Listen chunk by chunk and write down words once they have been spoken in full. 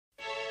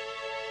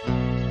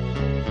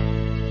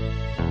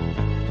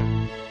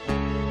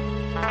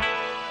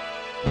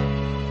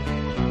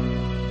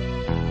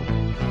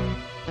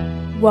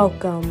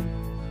Welcome.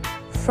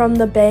 From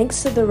the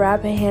banks of the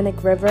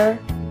Rappahannock River,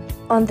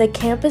 on the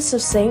campus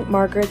of St.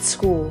 Margaret's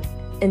School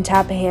in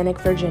Tappahannock,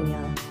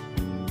 Virginia.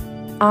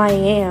 I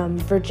am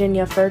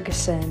Virginia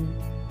Ferguson,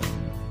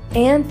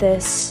 and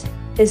this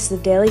is the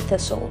Daily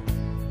Thistle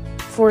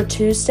for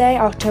Tuesday,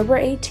 October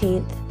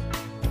 18th,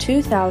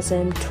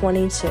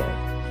 2022.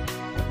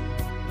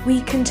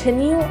 We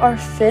continue our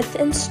fifth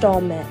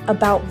installment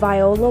about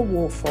Viola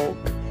Woolfolk,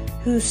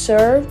 who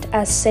served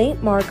as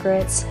St.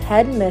 Margaret's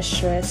head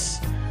mistress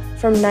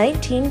from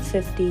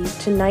 1950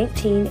 to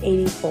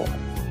 1984.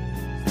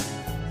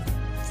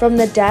 From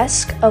the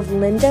desk of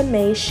Linda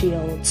May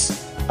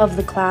Shields of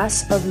the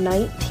class of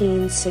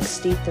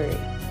 1963.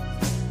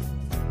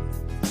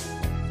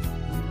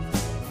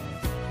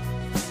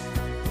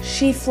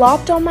 She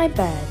flopped on my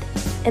bed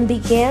and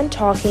began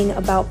talking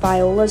about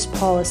Viola's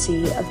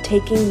policy of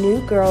taking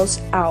new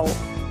girls out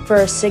for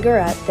a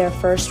cigarette their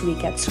first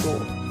week at school.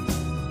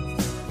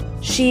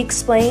 She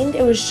explained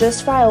it was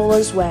just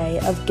Viola's way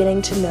of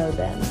getting to know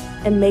them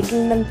and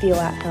making them feel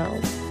at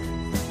home.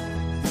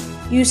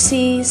 You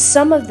see,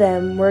 some of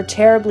them were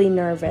terribly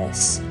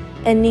nervous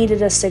and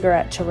needed a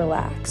cigarette to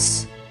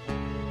relax.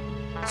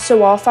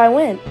 So off I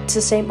went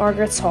to St.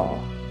 Margaret's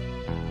Hall.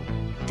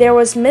 There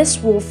was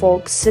Miss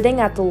Woolfolk sitting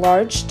at the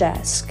large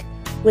desk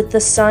with the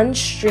sun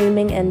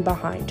streaming in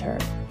behind her.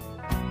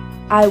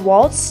 I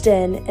waltzed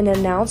in and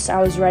announced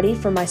I was ready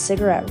for my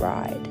cigarette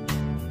ride.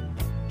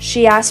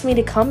 She asked me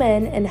to come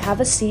in and have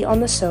a seat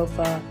on the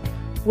sofa,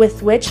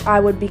 with which I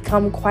would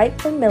become quite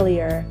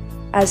familiar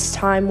as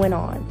time went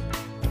on.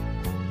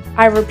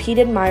 I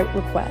repeated my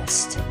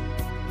request.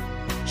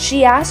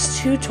 She asked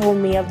who told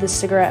me of the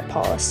cigarette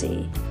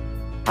policy.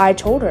 I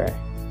told her.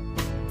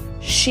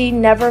 She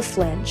never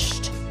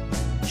flinched.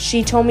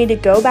 She told me to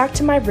go back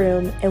to my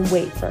room and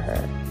wait for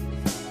her.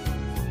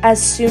 As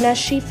soon as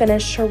she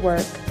finished her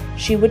work,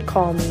 she would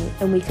call me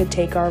and we could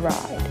take our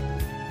ride.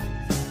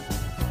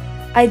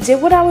 I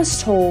did what I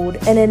was told,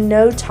 and in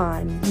no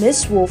time,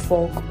 Miss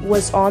Woolfolk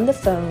was on the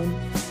phone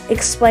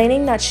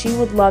explaining that she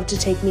would love to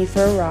take me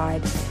for a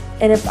ride,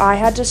 and if I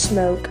had to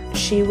smoke,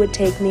 she would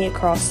take me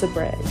across the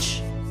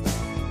bridge.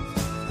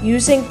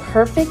 Using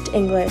perfect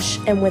English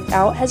and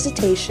without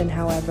hesitation,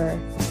 however,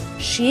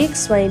 she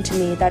explained to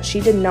me that she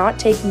did not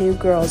take new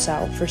girls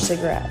out for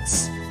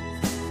cigarettes.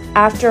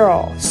 After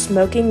all,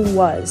 smoking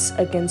was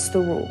against the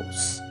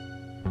rules,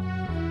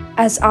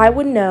 as I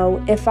would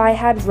know if I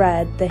had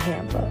read the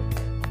handbook.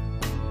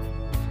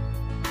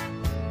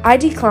 I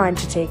declined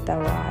to take that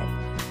ride,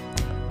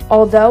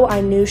 although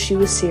I knew she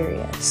was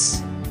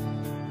serious.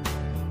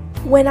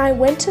 When I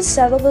went to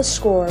settle the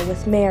score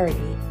with Mary,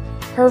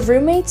 her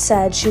roommate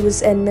said she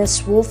was in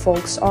Miss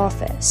Woolfolk's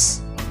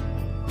office.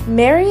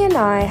 Mary and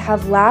I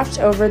have laughed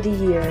over the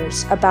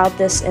years about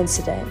this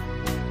incident,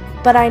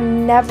 but I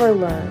never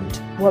learned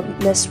what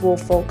Miss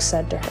Woolfolk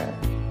said to her.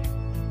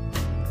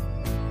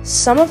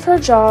 Some of her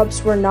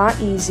jobs were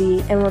not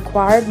easy and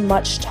required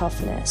much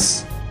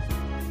toughness.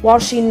 While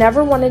she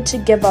never wanted to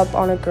give up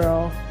on a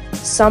girl,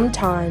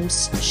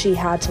 sometimes she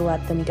had to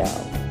let them go.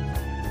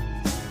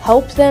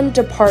 Help them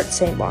depart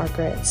St.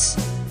 Margaret's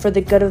for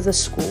the good of the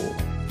school.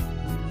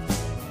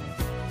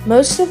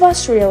 Most of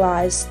us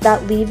realized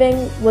that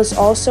leaving was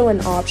also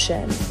an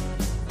option.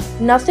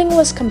 Nothing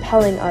was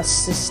compelling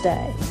us to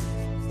stay.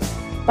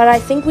 But I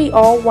think we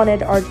all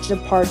wanted our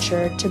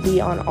departure to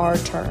be on our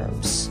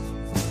terms,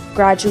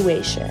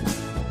 graduation,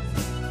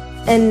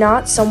 and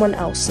not someone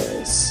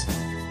else's.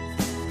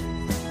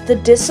 The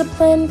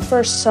discipline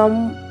for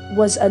some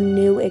was a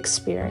new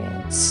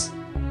experience.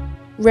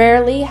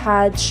 Rarely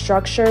had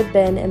structure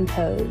been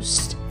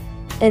imposed,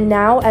 and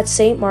now at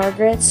St.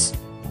 Margaret's,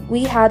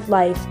 we had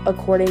life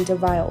according to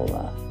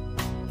Viola.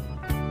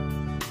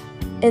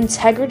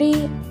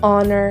 Integrity,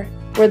 honor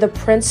were the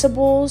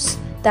principles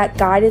that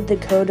guided the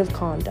code of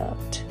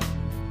conduct.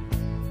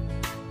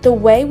 The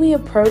way we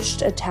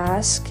approached a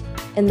task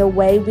and the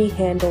way we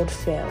handled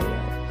failure.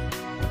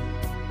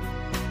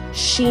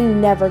 She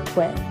never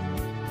quit.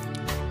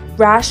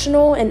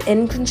 Rational and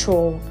in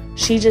control,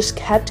 she just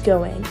kept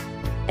going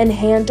and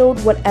handled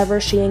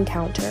whatever she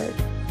encountered.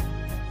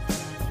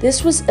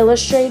 This was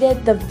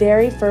illustrated the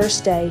very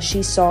first day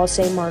she saw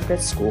St.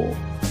 Margaret's School.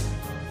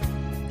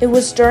 It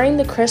was during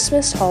the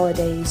Christmas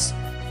holidays,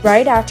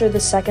 right after the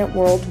Second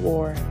World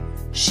War.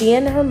 She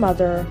and her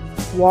mother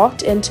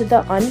walked into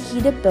the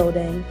unheated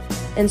building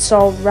and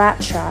saw rat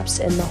traps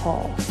in the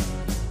hall.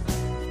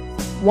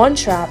 One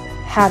trap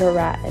had a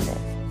rat in it.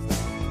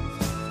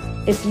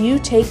 "If you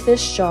take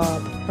this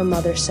job," her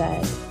mother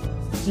said,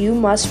 "you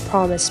must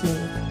promise me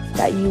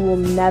that you will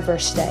never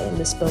stay in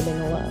this building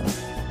alone."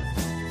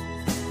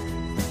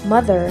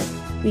 "Mother,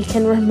 we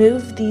can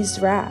remove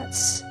these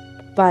rats,"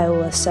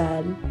 Viola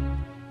said.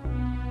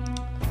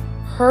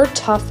 Her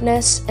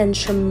toughness and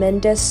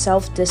tremendous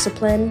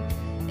self-discipline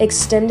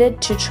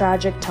extended to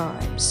tragic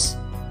times.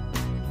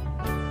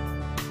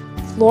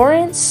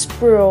 Florence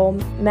Sproul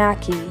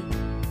Mackey,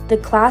 the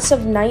class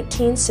of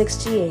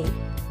 1968,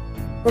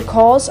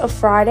 recalls a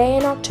Friday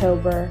in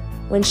October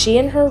when she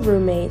and her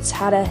roommates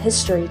had a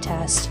history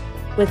test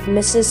with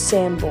Mrs.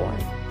 Sanborn.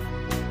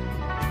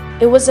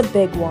 It was a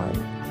big one.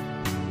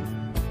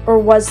 Or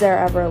was there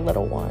ever a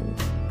little one?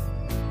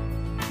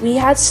 We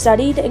had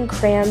studied and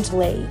crammed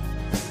late.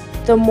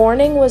 The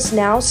morning was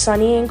now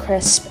sunny and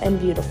crisp and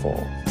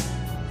beautiful.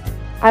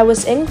 I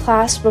was in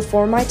class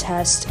before my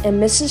test,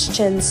 and Mrs.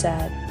 Chin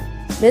said,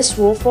 "Miss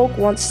Woolfolk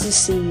wants to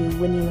see you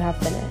when you have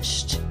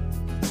finished."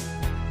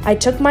 I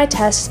took my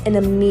test and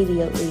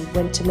immediately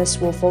went to Miss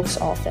Woolfolk's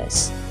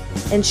office,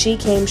 and she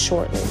came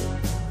shortly.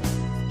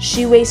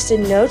 She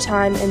wasted no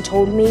time and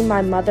told me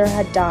my mother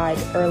had died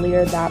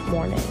earlier that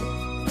morning.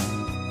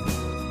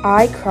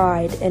 I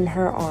cried in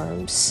her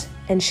arms,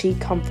 and she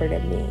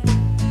comforted me.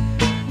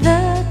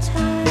 The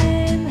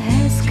time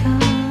has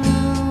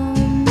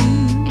come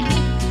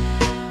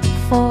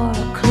for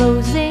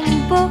closing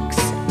books,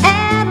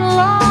 and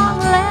long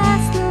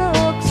last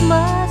looks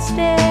must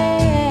end.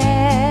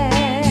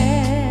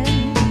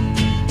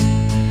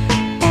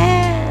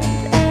 And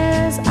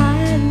as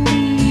I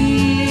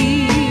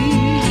leave,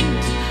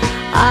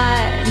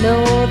 I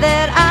know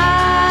that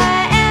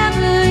I am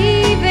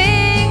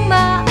leaving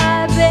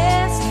my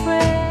best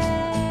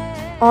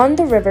friend. On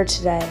the river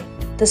today,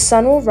 the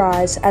sun will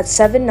rise at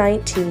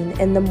 7:19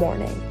 in the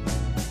morning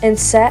and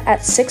set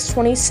at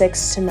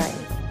 6:26 tonight.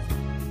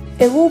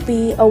 It will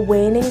be a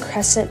waning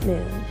crescent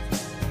moon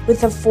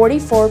with a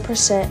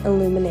 44%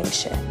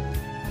 illumination.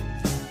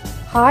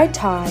 High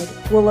tide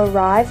will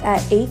arrive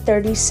at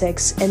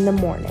 8:36 in the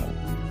morning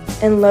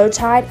and low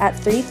tide at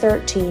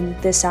 3:13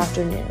 this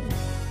afternoon.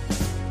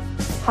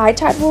 High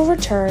tide will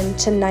return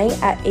tonight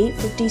at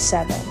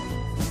 8:57.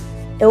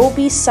 It will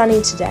be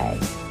sunny today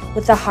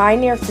with a high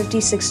near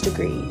 56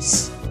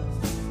 degrees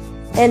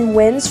and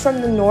winds from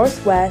the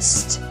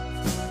northwest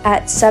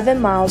at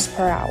 7 miles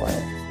per hour.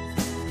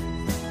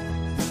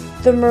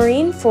 The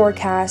marine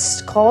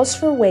forecast calls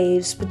for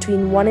waves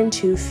between 1 and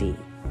 2 feet.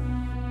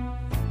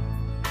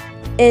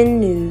 In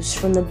news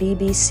from the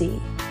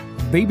BBC.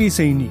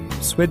 BBC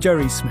News with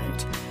Jerry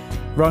Smith.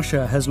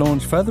 Russia has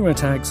launched further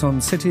attacks on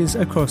cities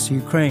across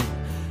Ukraine.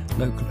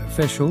 Local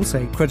officials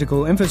say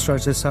critical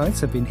infrastructure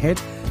sites have been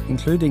hit,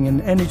 including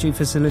an energy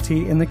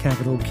facility in the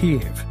capital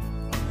Kyiv.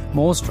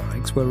 More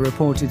strikes were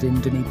reported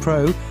in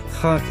Dnipro,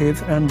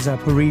 Kharkiv and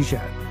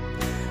Zaporizhia.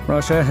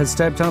 Russia has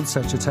stepped up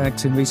such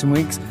attacks in recent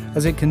weeks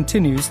as it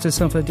continues to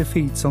suffer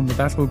defeats on the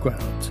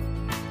battleground.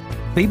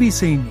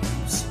 BBC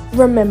News.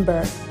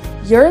 Remember,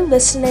 you're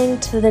listening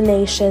to the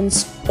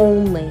nation's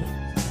only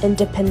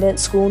independent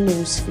school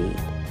newsfeed.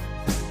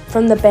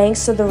 From the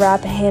banks of the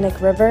Rappahannock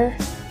River,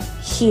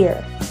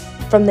 here,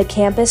 from the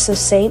campus of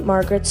St.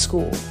 Margaret's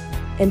School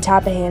in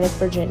Tappahannock,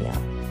 Virginia.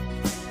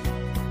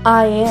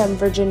 I am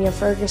Virginia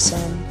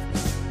Ferguson,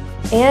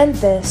 and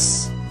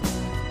this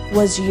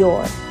was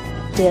your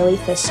Daily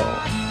Thistle.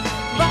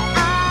 But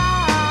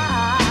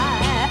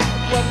I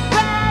would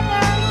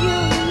rather you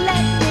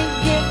let me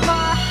give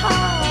my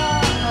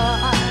heart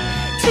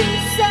to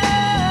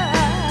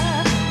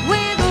serve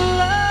with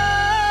love.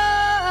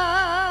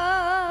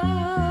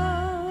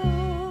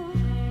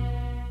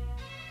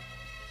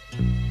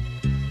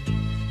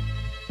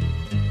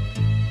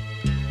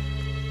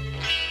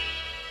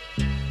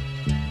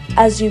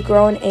 As you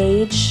grow in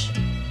age,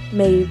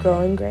 may you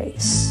grow in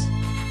grace.